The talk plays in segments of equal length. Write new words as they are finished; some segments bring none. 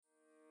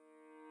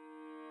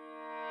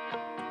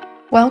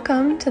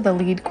Welcome to the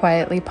Lead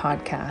Quietly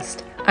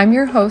podcast. I'm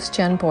your host,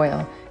 Jen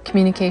Boyle,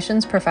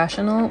 communications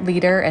professional,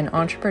 leader, and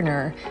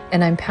entrepreneur,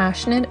 and I'm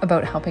passionate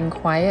about helping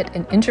quiet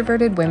and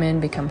introverted women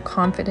become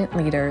confident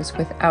leaders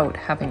without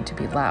having to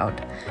be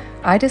loud.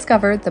 I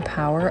discovered the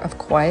power of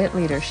quiet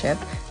leadership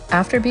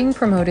after being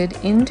promoted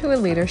into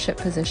a leadership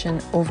position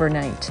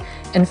overnight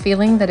and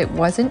feeling that it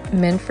wasn't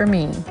meant for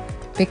me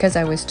because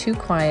I was too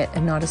quiet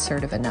and not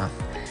assertive enough.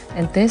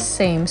 And this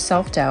same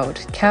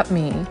self-doubt kept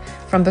me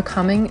from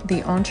becoming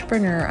the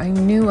entrepreneur I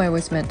knew I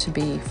was meant to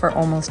be for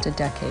almost a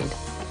decade.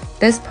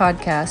 This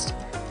podcast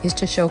is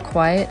to show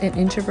quiet and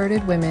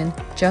introverted women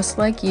just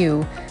like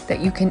you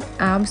that you can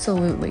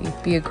absolutely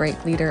be a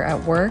great leader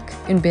at work,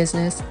 in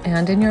business,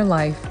 and in your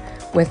life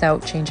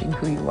without changing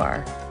who you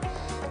are.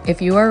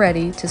 If you are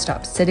ready to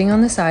stop sitting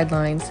on the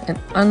sidelines and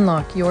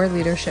unlock your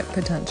leadership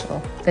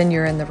potential, then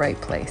you're in the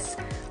right place.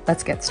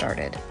 Let's get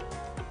started.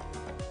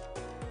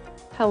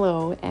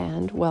 Hello,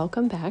 and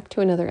welcome back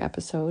to another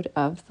episode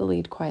of the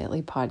Lead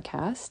Quietly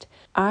podcast.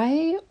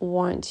 I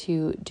want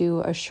to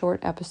do a short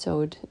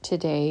episode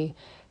today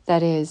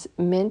that is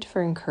meant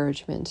for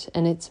encouragement,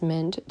 and it's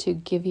meant to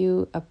give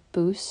you a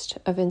boost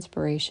of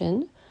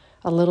inspiration,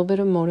 a little bit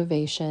of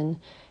motivation,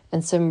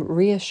 and some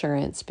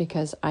reassurance,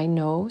 because I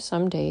know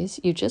some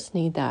days you just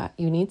need that.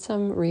 You need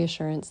some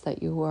reassurance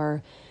that you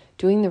are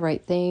doing the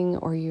right thing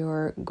or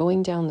you're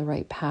going down the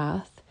right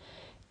path.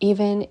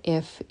 Even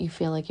if you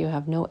feel like you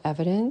have no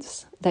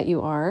evidence that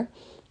you are,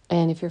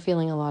 and if you're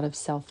feeling a lot of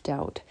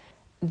self-doubt.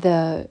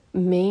 The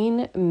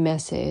main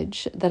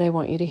message that I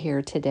want you to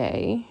hear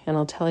today, and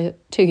I'll tell it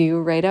to you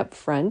right up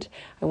front,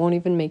 I won't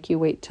even make you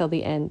wait till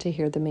the end to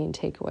hear the main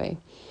takeaway,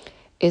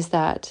 is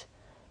that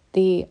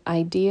the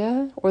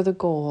idea or the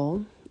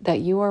goal that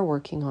you are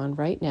working on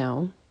right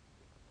now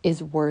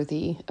is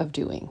worthy of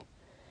doing.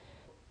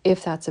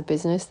 If that's a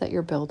business that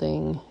you're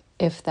building,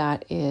 if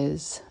that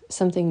is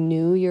something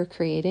new you're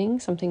creating,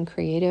 something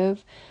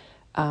creative,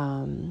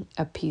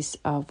 a piece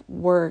of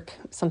work,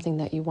 something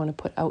that you want to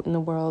put out in the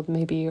world.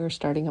 Maybe you're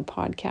starting a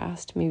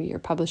podcast, maybe you're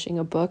publishing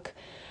a book,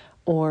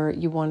 or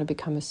you want to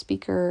become a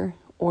speaker,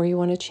 or you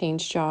want to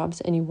change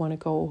jobs and you want to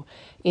go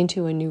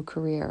into a new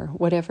career.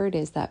 Whatever it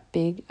is, that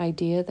big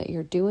idea that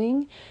you're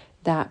doing,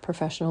 that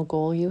professional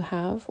goal you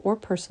have or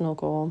personal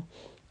goal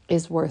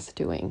is worth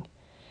doing.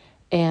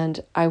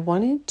 And I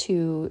wanted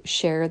to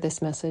share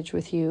this message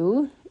with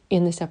you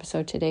in this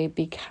episode today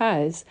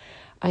because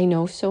I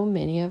know so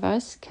many of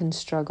us can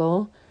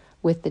struggle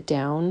with the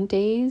down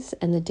days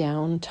and the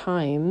down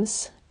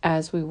times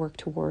as we work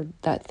toward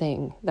that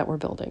thing that we're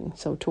building.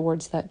 So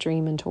towards that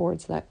dream and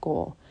towards that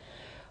goal.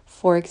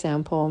 For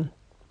example,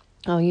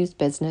 I'll use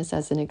business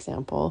as an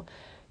example.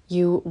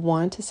 You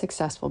want a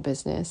successful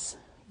business.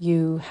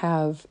 You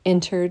have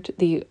entered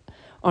the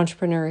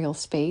entrepreneurial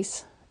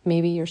space.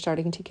 Maybe you're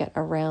starting to get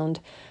around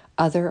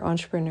other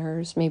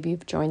entrepreneurs. Maybe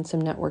you've joined some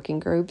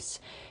networking groups.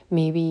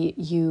 Maybe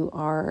you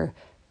are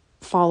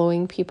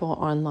following people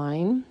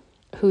online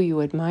who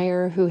you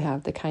admire, who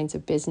have the kinds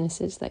of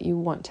businesses that you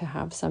want to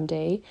have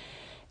someday.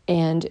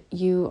 And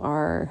you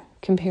are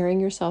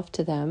comparing yourself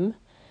to them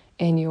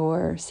and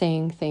you're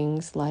saying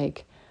things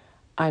like,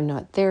 I'm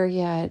not there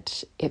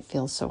yet. It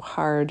feels so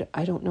hard.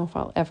 I don't know if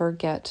I'll ever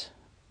get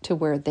to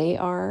where they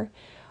are.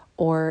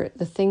 Or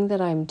the thing that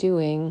I'm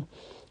doing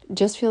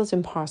just feels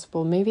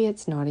impossible. Maybe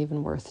it's not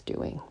even worth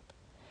doing.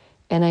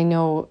 And I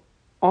know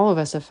all of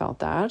us have felt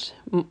that.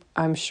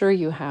 I'm sure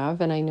you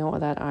have, and I know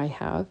that I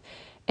have.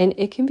 And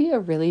it can be a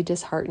really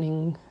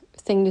disheartening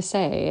thing to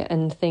say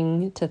and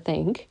thing to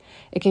think.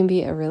 It can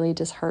be a really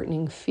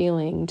disheartening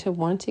feeling to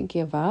want to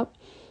give up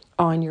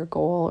on your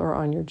goal or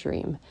on your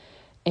dream.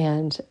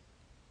 And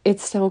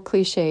it's so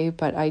cliche,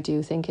 but I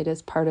do think it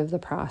is part of the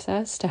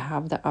process to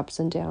have the ups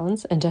and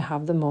downs and to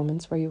have the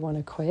moments where you want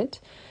to quit.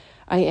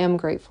 I am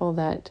grateful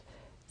that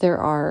there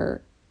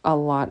are a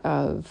lot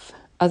of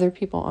other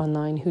people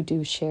online who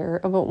do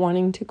share about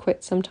wanting to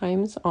quit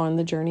sometimes on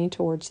the journey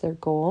towards their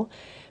goal.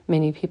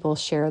 Many people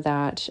share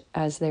that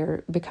as they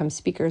become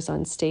speakers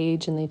on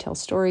stage and they tell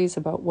stories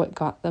about what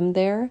got them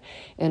there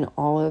and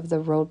all of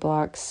the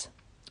roadblocks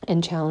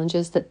and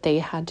challenges that they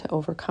had to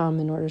overcome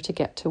in order to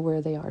get to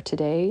where they are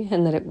today,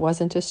 and that it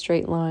wasn't a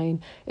straight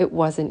line, it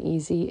wasn't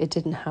easy, it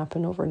didn't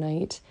happen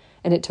overnight,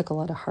 and it took a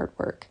lot of hard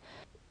work.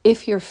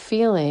 If you're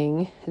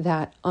feeling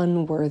that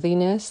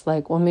unworthiness,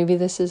 like, well, maybe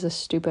this is a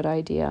stupid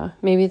idea,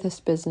 maybe this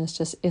business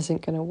just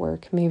isn't going to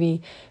work,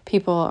 maybe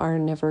people are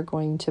never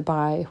going to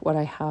buy what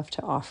I have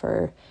to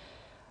offer,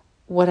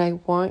 what I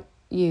want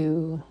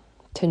you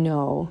to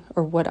know,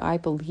 or what I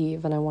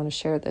believe, and I want to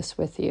share this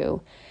with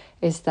you,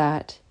 is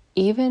that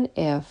even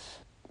if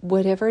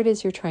whatever it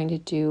is you're trying to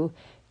do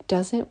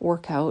doesn't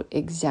work out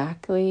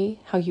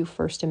exactly how you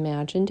first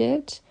imagined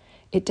it,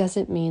 it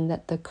doesn't mean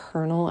that the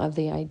kernel of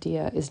the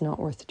idea is not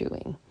worth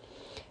doing.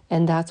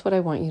 And that's what I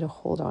want you to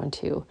hold on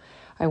to.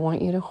 I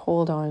want you to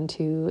hold on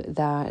to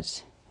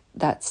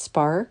that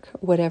spark,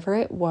 whatever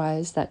it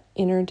was, that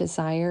inner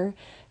desire,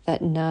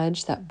 that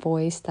nudge, that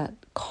voice, that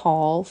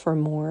call for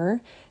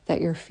more that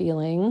you're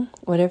feeling,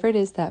 whatever it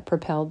is that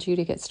propelled you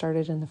to get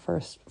started in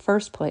the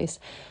first place,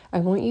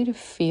 I want you to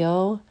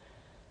feel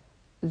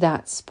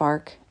that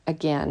spark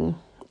again,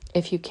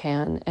 if you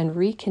can, and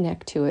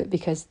reconnect to it,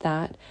 because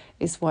that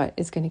is what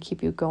is going to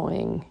keep you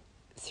going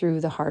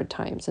through the hard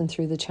times and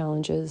through the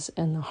challenges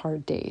and the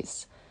hard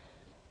days.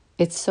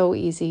 It's so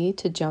easy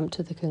to jump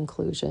to the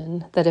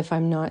conclusion that if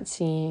I'm not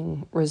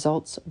seeing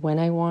results when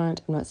I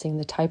want, I'm not seeing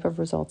the type of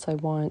results I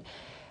want,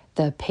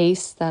 the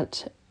pace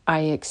that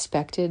I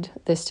expected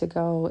this to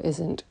go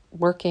isn't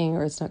working,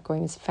 or it's not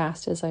going as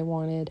fast as I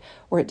wanted,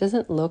 or it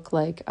doesn't look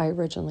like I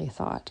originally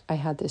thought. I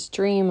had this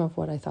dream of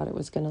what I thought it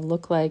was going to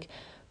look like,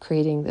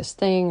 creating this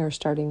thing or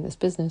starting this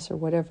business or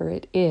whatever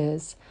it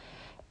is.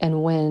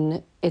 And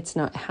when it's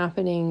not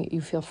happening,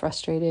 you feel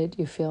frustrated,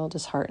 you feel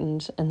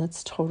disheartened, and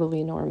that's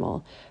totally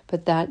normal.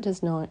 But that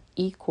does not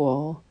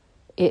equal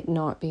it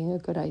not being a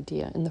good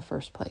idea in the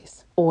first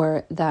place,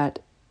 or that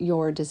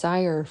your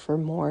desire for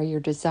more, your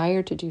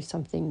desire to do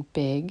something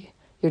big,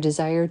 your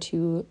desire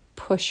to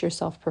push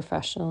yourself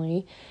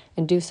professionally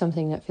and do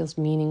something that feels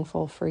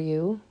meaningful for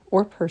you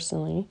or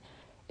personally,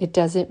 it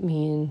doesn't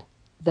mean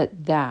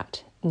that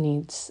that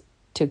needs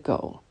to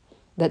go,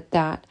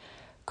 that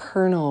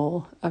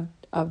kernel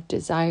of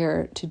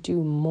desire to do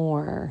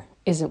more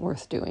isn't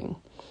worth doing.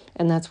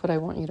 And that's what I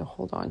want you to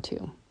hold on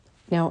to.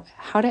 Now,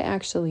 how to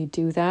actually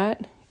do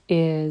that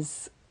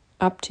is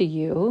up to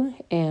you,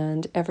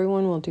 and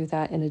everyone will do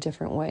that in a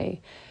different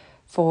way.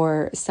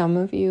 For some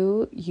of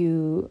you,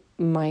 you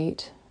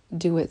might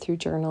do it through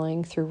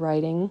journaling, through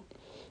writing.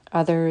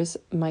 Others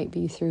might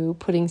be through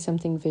putting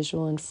something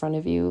visual in front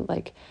of you,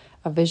 like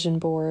a vision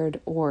board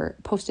or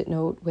post-it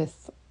note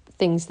with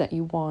things that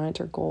you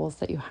want or goals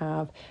that you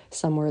have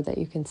somewhere that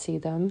you can see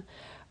them.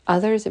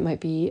 Others, it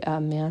might be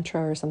a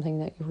mantra or something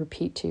that you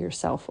repeat to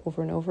yourself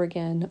over and over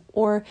again.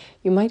 Or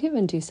you might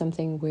even do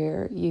something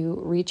where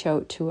you reach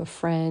out to a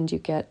friend, you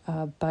get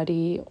a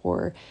buddy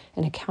or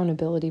an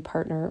accountability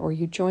partner, or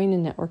you join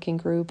a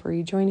networking group, or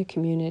you join a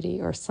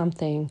community or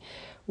something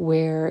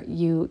where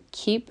you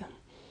keep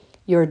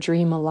your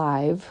dream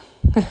alive,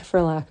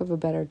 for lack of a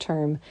better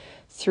term,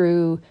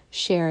 through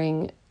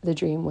sharing the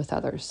dream with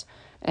others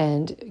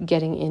and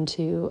getting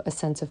into a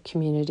sense of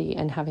community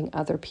and having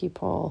other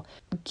people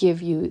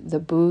give you the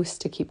boost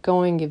to keep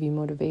going, give you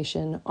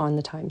motivation on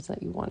the times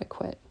that you want to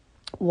quit.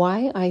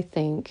 Why I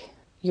think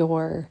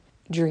your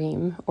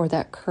dream, or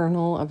that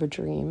kernel of a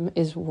dream,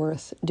 is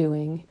worth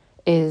doing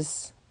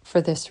is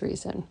for this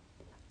reason.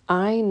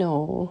 I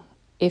know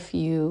if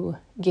you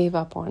gave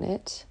up on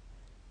it,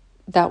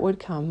 that would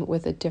come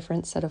with a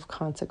different set of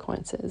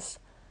consequences,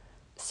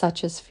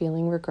 such as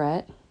feeling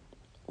regret,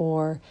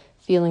 or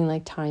feeling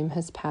like time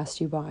has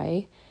passed you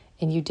by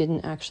and you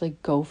didn't actually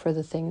go for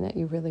the thing that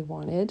you really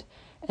wanted.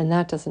 And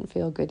that doesn't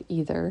feel good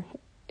either.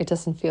 It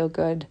doesn't feel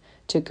good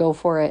to go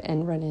for it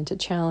and run into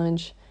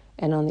challenge.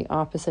 And on the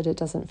opposite, it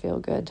doesn't feel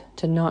good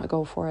to not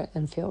go for it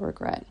and feel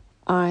regret.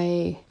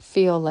 I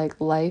feel like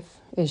life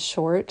is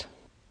short.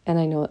 And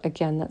I know,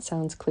 again, that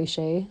sounds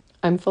cliche.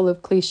 I'm full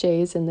of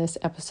cliches in this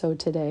episode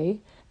today.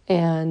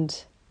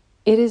 And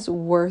it is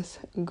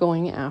worth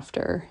going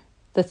after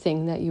the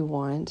thing that you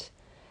want,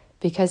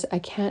 because I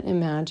can't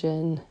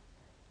imagine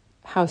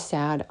how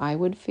sad I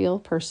would feel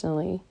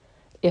personally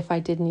if I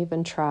didn't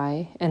even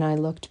try and I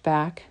looked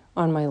back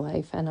on my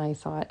life and I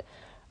thought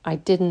I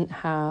didn't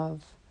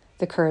have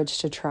the courage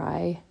to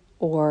try,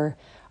 or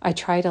I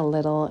tried a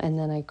little and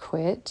then I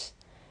quit.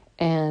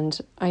 And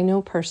I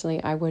know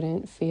personally I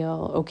wouldn't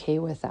feel okay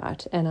with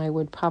that, and I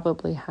would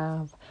probably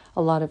have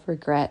a lot of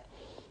regret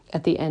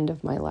at the end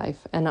of my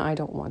life, and I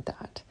don't want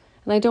that.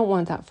 And I don't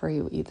want that for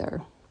you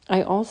either.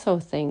 I also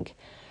think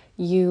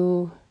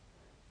you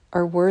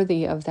are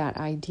worthy of that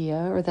idea,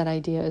 or that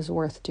idea is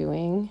worth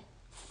doing,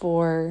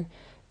 for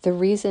the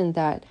reason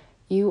that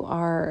you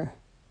are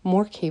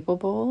more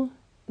capable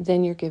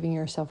than you're giving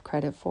yourself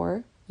credit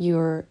for.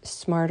 You're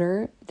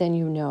smarter than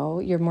you know.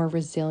 You're more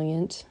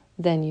resilient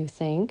than you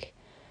think.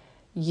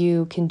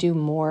 You can do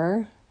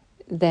more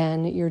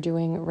than you're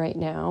doing right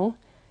now,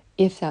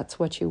 if that's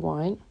what you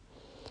want.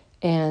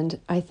 And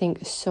I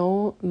think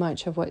so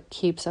much of what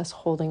keeps us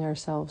holding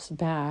ourselves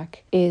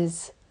back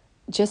is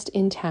just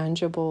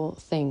intangible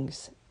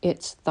things.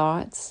 It's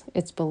thoughts,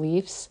 it's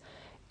beliefs,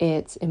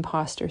 it's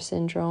imposter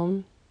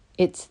syndrome.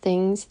 It's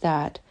things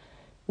that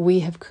we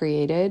have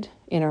created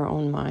in our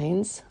own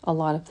minds a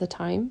lot of the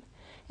time.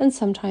 And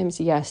sometimes,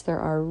 yes, there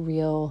are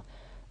real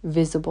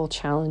visible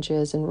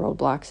challenges and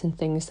roadblocks and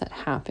things that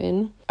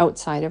happen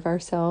outside of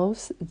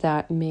ourselves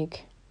that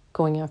make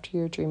going after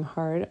your dream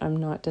hard. I'm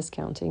not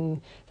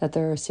discounting that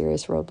there are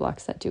serious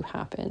roadblocks that do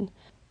happen,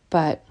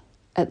 but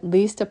at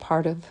least a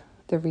part of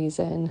the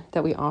reason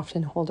that we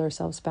often hold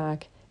ourselves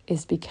back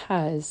is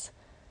because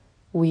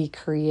we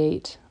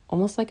create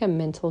almost like a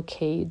mental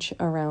cage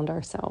around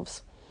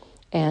ourselves.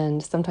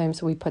 And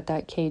sometimes we put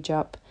that cage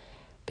up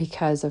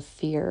because of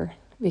fear,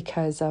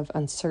 because of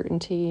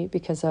uncertainty,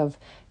 because of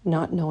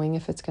not knowing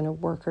if it's going to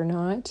work or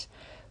not.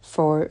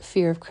 for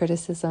fear of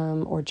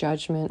criticism or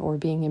judgment or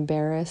being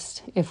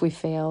embarrassed if we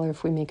fail or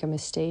if we make a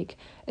mistake,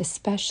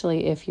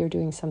 especially if you're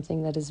doing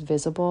something that is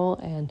visible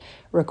and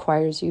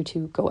requires you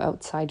to go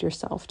outside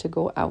yourself, to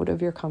go out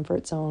of your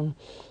comfort zone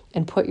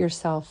and put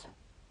yourself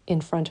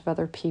in front of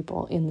other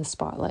people in the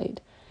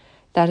spotlight.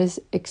 That is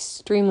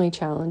extremely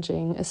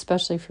challenging,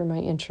 especially for my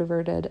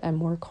introverted and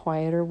more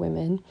quieter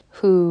women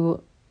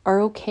who are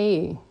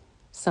okay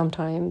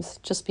sometimes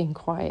just being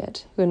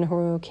quiet, who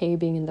are okay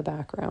being in the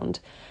background,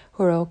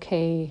 who are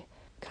okay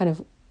kind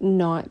of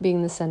not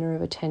being the center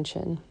of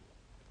attention.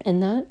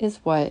 And that is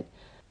what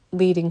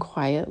leading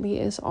quietly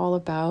is all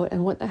about,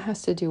 and what that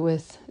has to do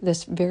with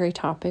this very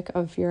topic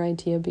of your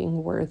idea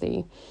being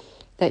worthy,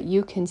 that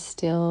you can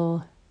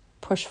still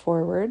push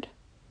forward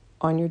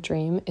on your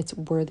dream. It's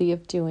worthy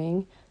of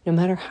doing, no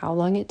matter how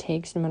long it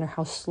takes, no matter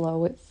how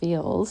slow it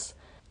feels,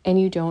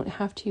 and you don't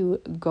have to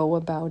go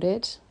about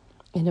it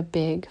in a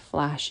big,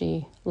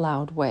 flashy,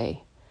 loud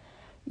way.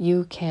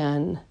 You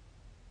can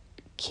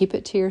keep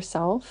it to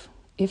yourself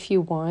if you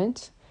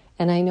want.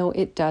 And I know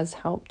it does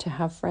help to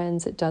have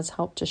friends. It does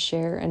help to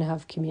share and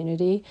have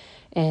community.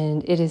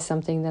 And it is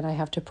something that I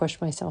have to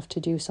push myself to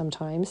do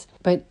sometimes.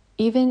 But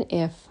even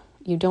if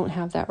you don't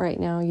have that right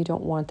now, you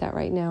don't want that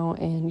right now,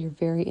 and you're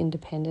very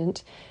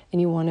independent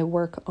and you want to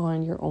work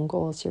on your own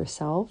goals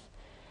yourself,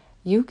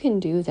 you can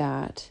do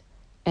that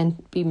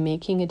and be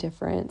making a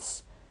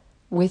difference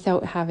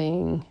without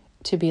having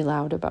to be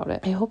loud about it.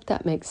 I hope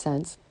that makes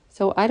sense.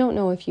 So I don't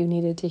know if you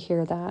needed to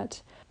hear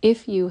that.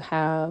 If you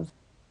have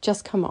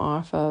just come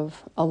off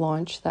of a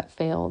launch that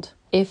failed,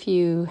 if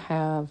you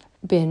have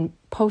been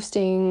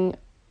posting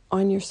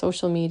on your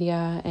social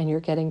media and you're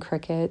getting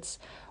crickets,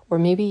 or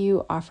maybe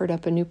you offered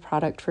up a new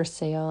product for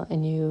sale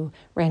and you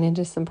ran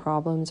into some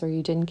problems or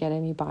you didn't get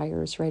any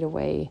buyers right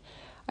away,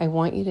 I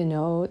want you to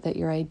know that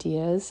your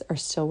ideas are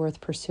still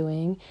worth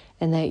pursuing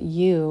and that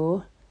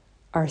you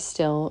are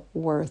still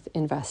worth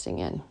investing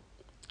in.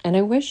 And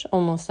I wish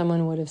almost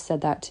someone would have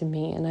said that to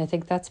me. And I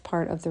think that's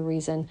part of the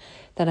reason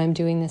that I'm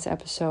doing this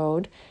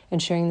episode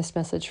and sharing this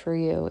message for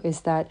you,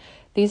 is that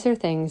these are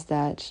things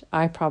that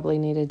I probably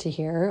needed to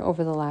hear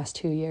over the last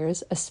 2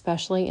 years,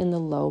 especially in the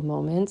low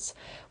moments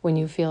when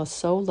you feel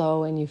so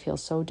low and you feel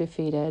so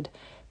defeated,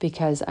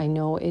 because I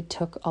know it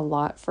took a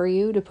lot for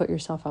you to put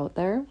yourself out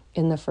there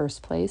in the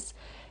first place.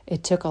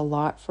 It took a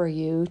lot for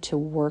you to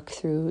work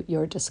through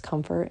your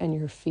discomfort and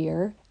your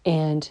fear,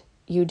 and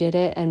you did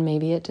it, and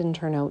maybe it didn't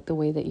turn out the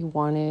way that you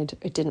wanted.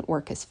 It didn't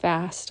work as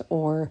fast,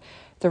 or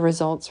the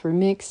results were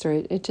mixed, or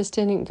it just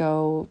didn't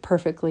go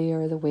perfectly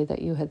or the way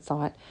that you had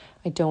thought.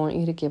 I don't want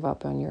you to give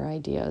up on your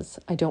ideas.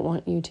 I don't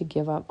want you to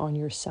give up on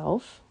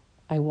yourself.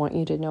 I want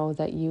you to know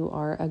that you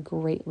are a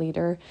great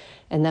leader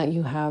and that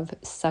you have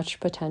such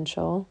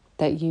potential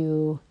that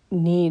you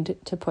need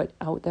to put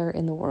out there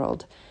in the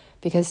world,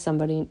 because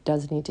somebody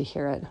does need to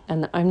hear it.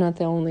 And I'm not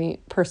the only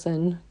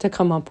person to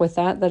come up with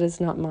that. That is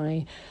not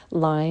my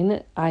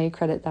line. I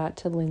credit that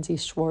to Lindsay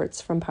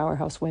Schwartz from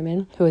Powerhouse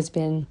Women, who has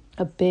been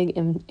a big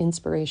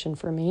inspiration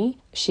for me.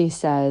 She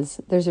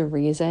says there's a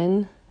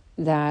reason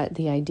that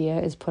the idea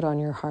is put on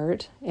your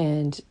heart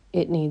and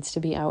it needs to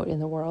be out in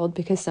the world,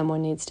 because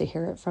someone needs to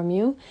hear it from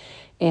you.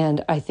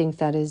 And I think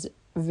that is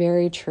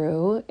very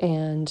true.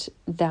 And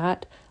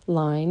that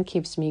line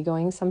keeps me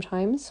going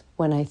sometimes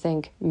when I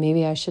think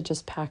maybe I should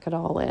just pack it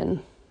all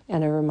in,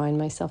 and I remind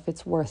myself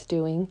it's worth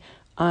doing.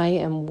 I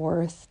am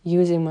worth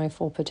using my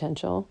full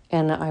potential,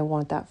 and I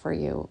want that for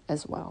you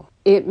as well.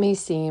 It may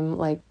seem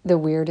like the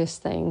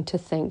weirdest thing to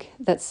think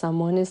that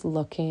someone is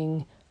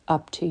looking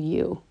up to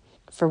you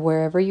for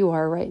wherever you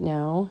are right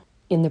now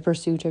in the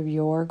pursuit of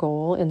your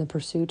goal, in the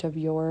pursuit of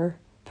your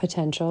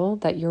potential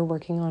that you're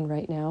working on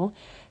right now,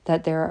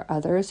 that there are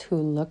others who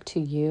look to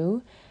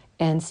you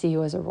and see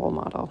you as a role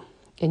model.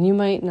 And you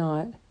might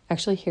not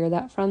actually hear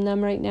that from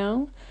them right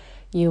now.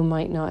 You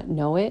might not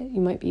know it. You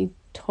might be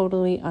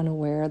totally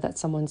unaware that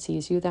someone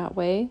sees you that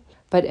way.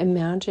 But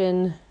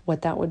imagine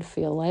what that would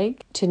feel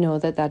like to know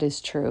that that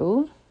is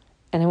true.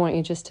 And I want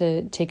you just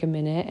to take a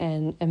minute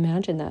and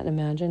imagine that.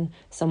 Imagine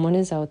someone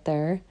is out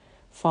there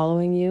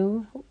following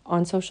you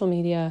on social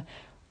media,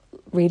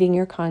 reading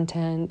your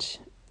content,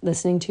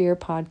 listening to your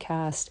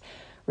podcast,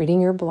 reading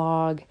your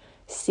blog,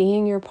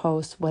 seeing your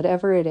posts,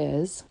 whatever it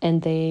is,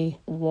 and they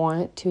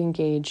want to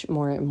engage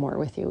more and more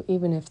with you,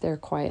 even if they're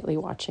quietly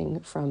watching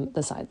from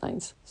the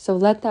sidelines. So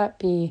let that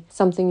be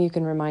something you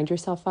can remind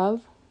yourself of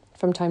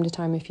from time to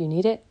time if you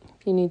need it,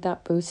 if you need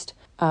that boost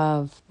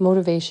of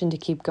motivation to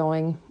keep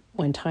going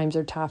when times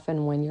are tough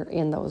and when you're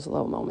in those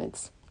low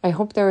moments. I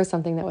hope there was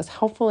something that was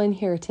helpful in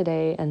here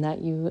today and that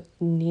you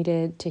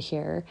needed to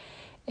hear.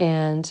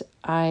 And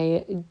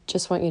I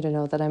just want you to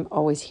know that I'm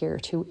always here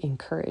to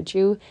encourage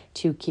you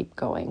to keep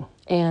going.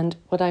 And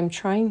what I'm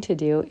trying to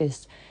do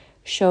is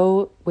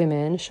show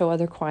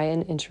other quiet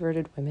and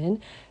introverted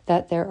women,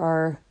 that there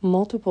are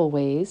multiple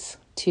ways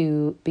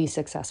to be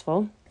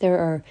successful. There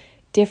are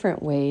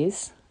different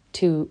ways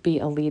to be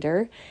a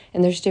leader,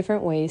 and there's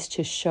different ways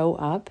to show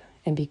up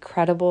and be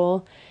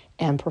credible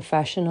and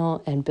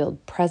professional and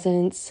build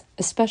presence,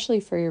 especially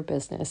for your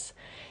business.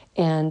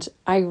 And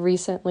I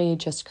recently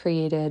just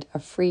created a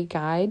free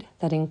guide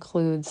that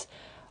includes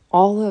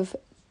all of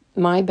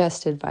my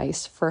best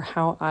advice for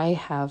how I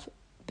have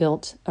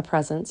built a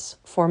presence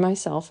for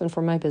myself and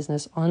for my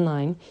business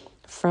online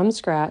from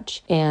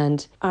scratch.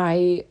 And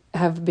I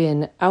have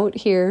been out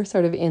here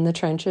sort of in the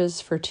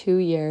trenches for 2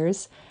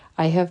 years.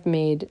 I have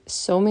made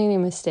so many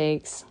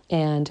mistakes,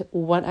 and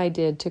what I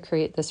did to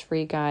create this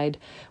free guide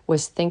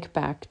was think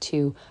back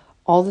to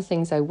all the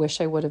things I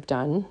wish I would have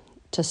done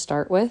to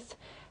start with,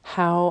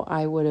 how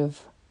I would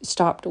have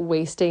stopped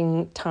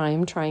wasting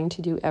time trying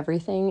to do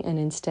everything and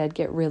instead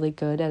get really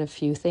good at a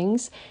few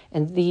things.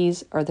 And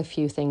these are the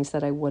few things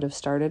that I would have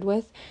started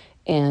with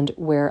and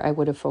where I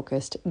would have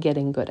focused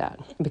getting good at,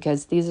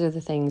 because these are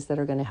the things that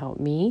are going to help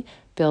me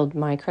build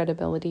my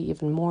credibility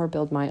even more,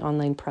 build my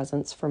online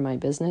presence for my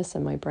business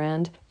and my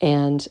brand.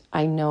 And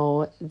I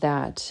know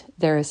that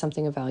there is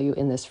something of value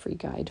in this free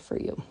guide for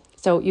you.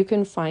 So you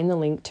can find the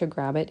link to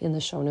grab it in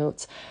the show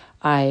notes.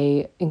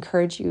 I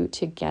encourage you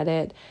to get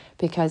it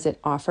because it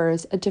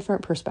offers a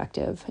different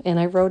perspective. And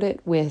I wrote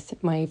it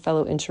with my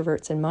fellow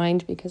introverts in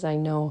mind, because I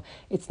know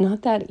it's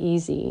not that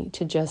easy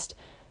to just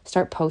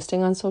start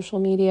posting on social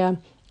media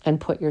and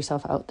put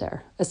yourself out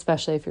there,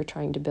 especially if you're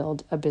trying to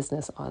build a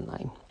business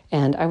online.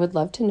 And I would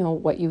love to know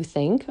what you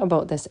think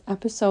about this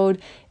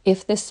episode.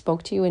 If this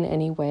spoke to you in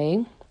any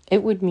way,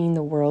 it would mean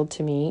the world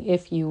to me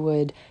if you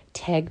would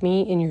tag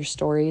me in your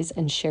stories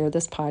and share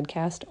this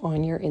podcast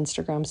on your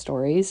Instagram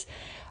stories.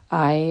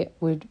 I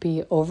would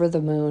be over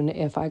the moon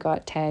if I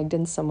got tagged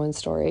in someone's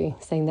story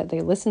saying that they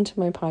listened to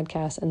my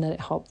podcast and that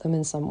it helped them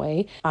in some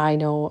way. I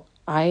know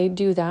I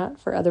do that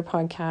for other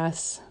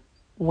podcasts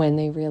when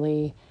they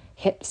really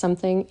hit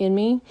something in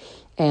me.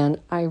 And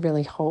I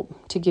really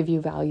hope to give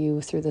you value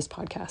through this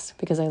podcast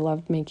because I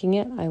love making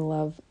it. I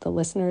love the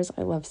listeners.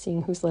 I love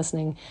seeing who's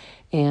listening.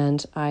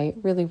 And I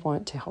really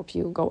want to help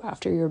you go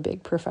after your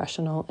big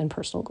professional and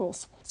personal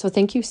goals. So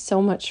thank you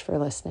so much for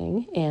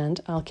listening, and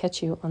I'll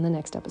catch you on the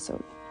next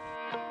episode.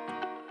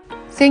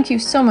 Thank you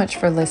so much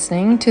for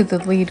listening to the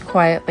Lead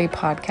Quietly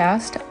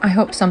podcast. I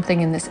hope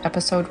something in this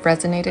episode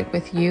resonated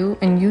with you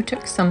and you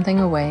took something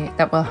away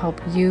that will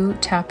help you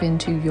tap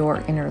into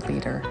your inner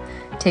leader.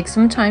 Take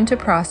some time to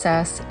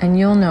process, and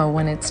you'll know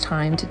when it's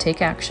time to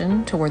take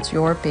action towards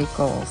your big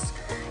goals.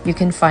 You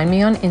can find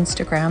me on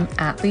Instagram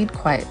at Lead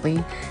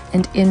Quietly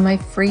and in my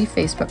free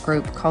Facebook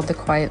group called the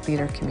Quiet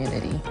Leader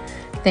Community.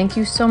 Thank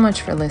you so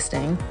much for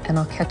listening, and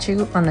I'll catch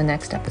you on the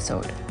next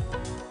episode.